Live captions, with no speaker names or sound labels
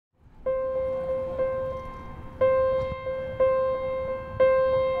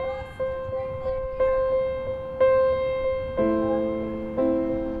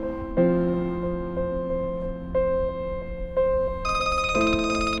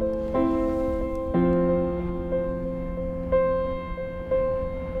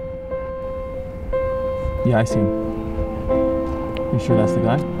Yeah, I see him. You sure that's the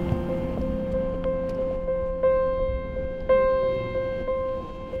guy?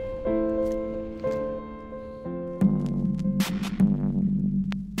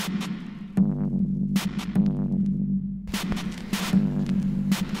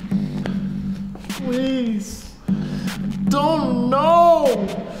 Please. Don't know.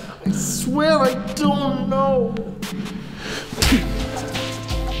 I swear I don't know.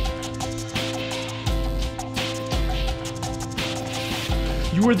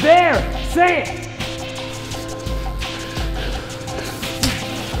 You were there! Say it!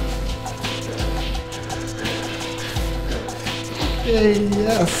 Hey,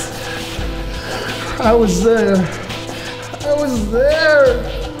 yes. I was there. I was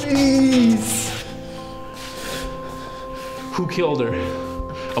there. Please. Who killed her?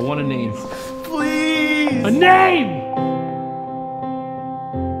 I want a name. Please. A name!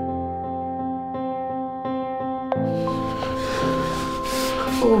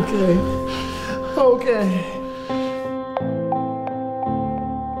 Okay. Okay.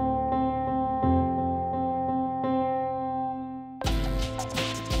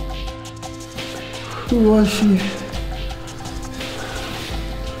 Who was she?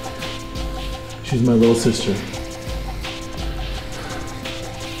 She's my little sister.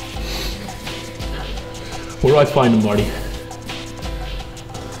 Where do I find him, Marty?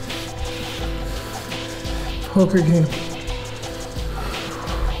 Poker game.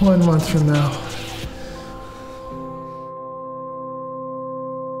 1 month from now.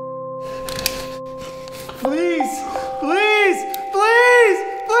 Please! Please! Please!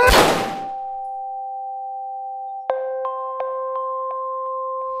 Please!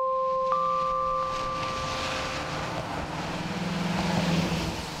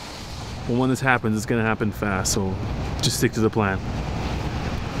 Well, when this happens, it's gonna happen fast, so just stick to the plan.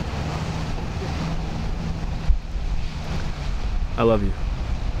 I love you.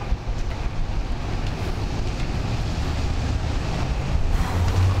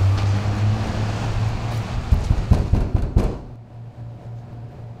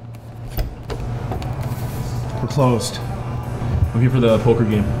 We're closed. I'm here for the poker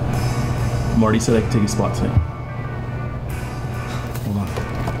game. Marty said I could take his spot tonight. Hold on.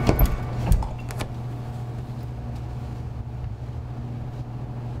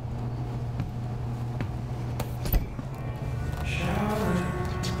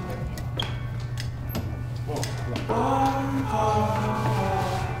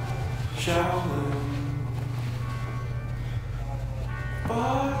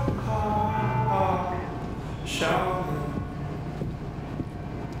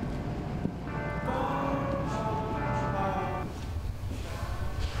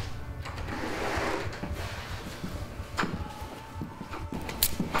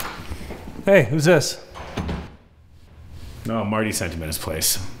 Hey, who's this? No, Marty sent him at his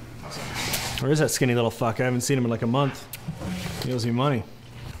place. Where is that skinny little fuck? I haven't seen him in like a month. He owes me money.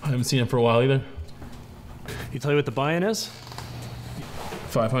 I haven't seen him for a while either. He tell you what the buy-in is?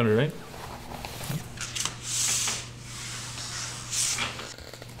 500, right?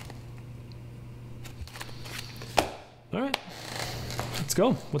 All right, let's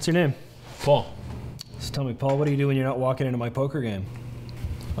go. What's your name? Paul. Just tell me, Paul, what do you do when you're not walking into my poker game?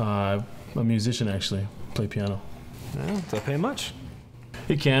 I'm a musician, actually. Play piano. Yeah, does that pay much?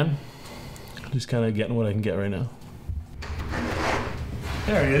 It can. Just kind of getting what I can get right now.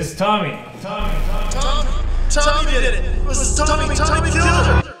 There he is, Tommy. Tommy did it. It was Tommy. Tommy killed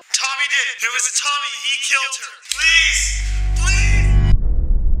her. Tommy did it. It was Tommy. He killed her.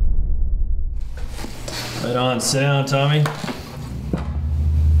 Please. Right on, sit down, Tommy.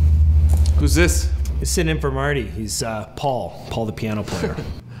 Who's this? He's sitting in for Marty. He's Paul the piano player.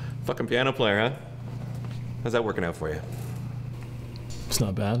 Fucking piano player, huh? How's that working out for you? It's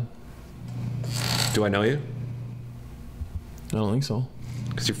not bad. Do I know you? I don't think so.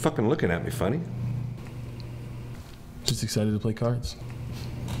 Because you're fucking looking at me funny. Just excited to play cards.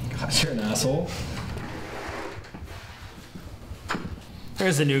 God, you're an asshole.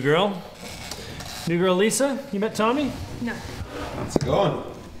 There's the new girl. New girl Lisa, you met Tommy? No. How's it going?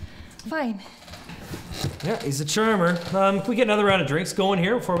 Fine. Yeah, he's a charmer. Can we get another round of drinks going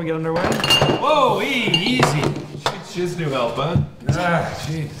here before we get underway? Whoa, easy. She's new help, huh? Ah,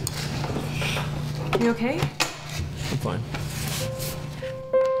 jeez. You okay? I'm fine.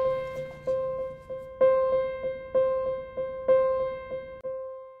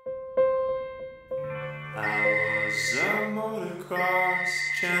 I was a motocross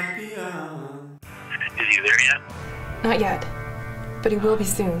champion. Is he there yet? Not yet, but he will be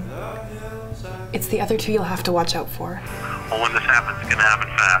soon. It's the other two you'll have to watch out for. Well, when this happens, it's gonna happen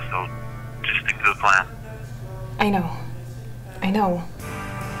fast, so just stick to the plan. I know. I know.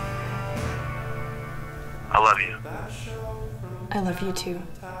 I love you. I love you too.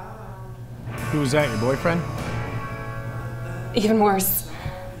 Who was that, your boyfriend? Even worse.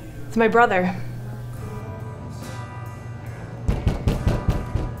 It's my brother.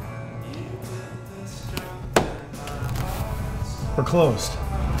 We're closed.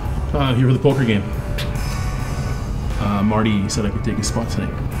 Here for the poker game. Marty said I could take his spot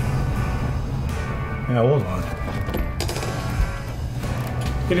tonight. Yeah, hold on.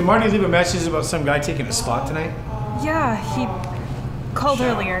 Did Marty leave a message about some guy taking a spot tonight? Yeah, he called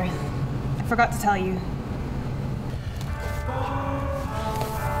earlier. I forgot to tell you.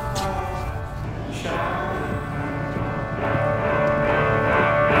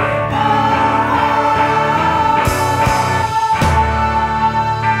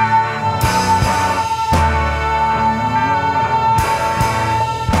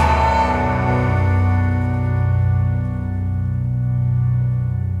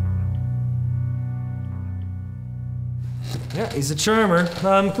 Yeah, he's a charmer.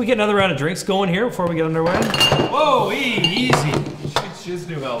 Can we get another round of drinks going here before we get underway? Whoa, easy. She's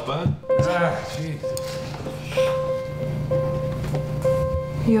new help, huh? Jeez.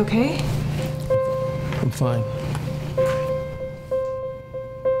 You okay? I'm fine.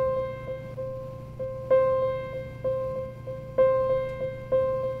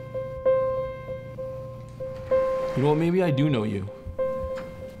 You know what? Maybe I do know you.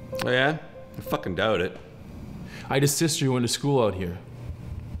 Oh, yeah? I fucking doubt it. I had a sister who went to school out here.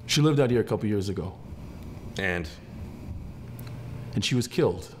 She lived out here a couple years ago. And she was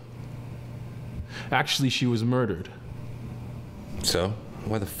killed. Actually, she was murdered. so,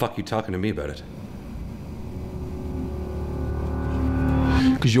 why the fuck you talking to me about it?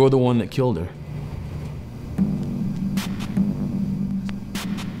 Because you're the one that killed her.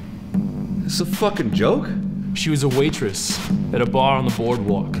 This is a fucking joke? She was a waitress at a bar on the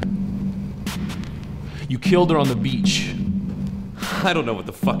boardwalk. You killed her on the beach. I don't know what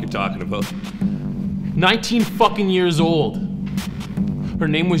the fuck you're talking about. 19 fucking years old. Her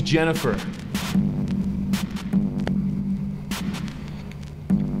name was Jennifer.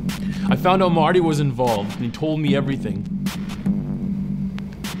 I found out Marty was involved, and he told me everything.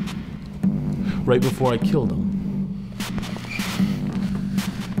 Right before I killed him.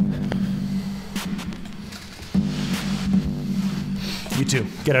 You two,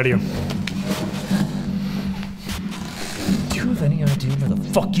 get out of here. Do you have any idea where the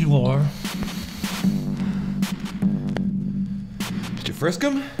fuck you are? Did you frisk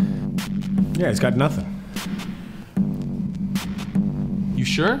him? Yeah, he's got nothing. You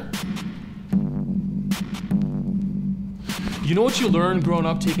sure? You know what you learn growing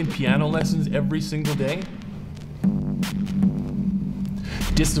up taking piano lessons every single day?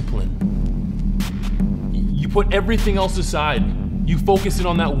 Discipline. You put everything else aside. You focus in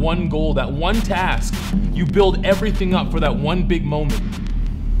on that one goal, that one task. You build everything up for that one big moment.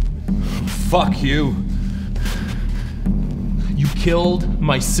 Fuck you. You killed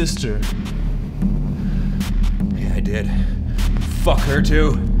my sister. Yeah, I did. Fuck her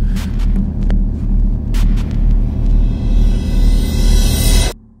too.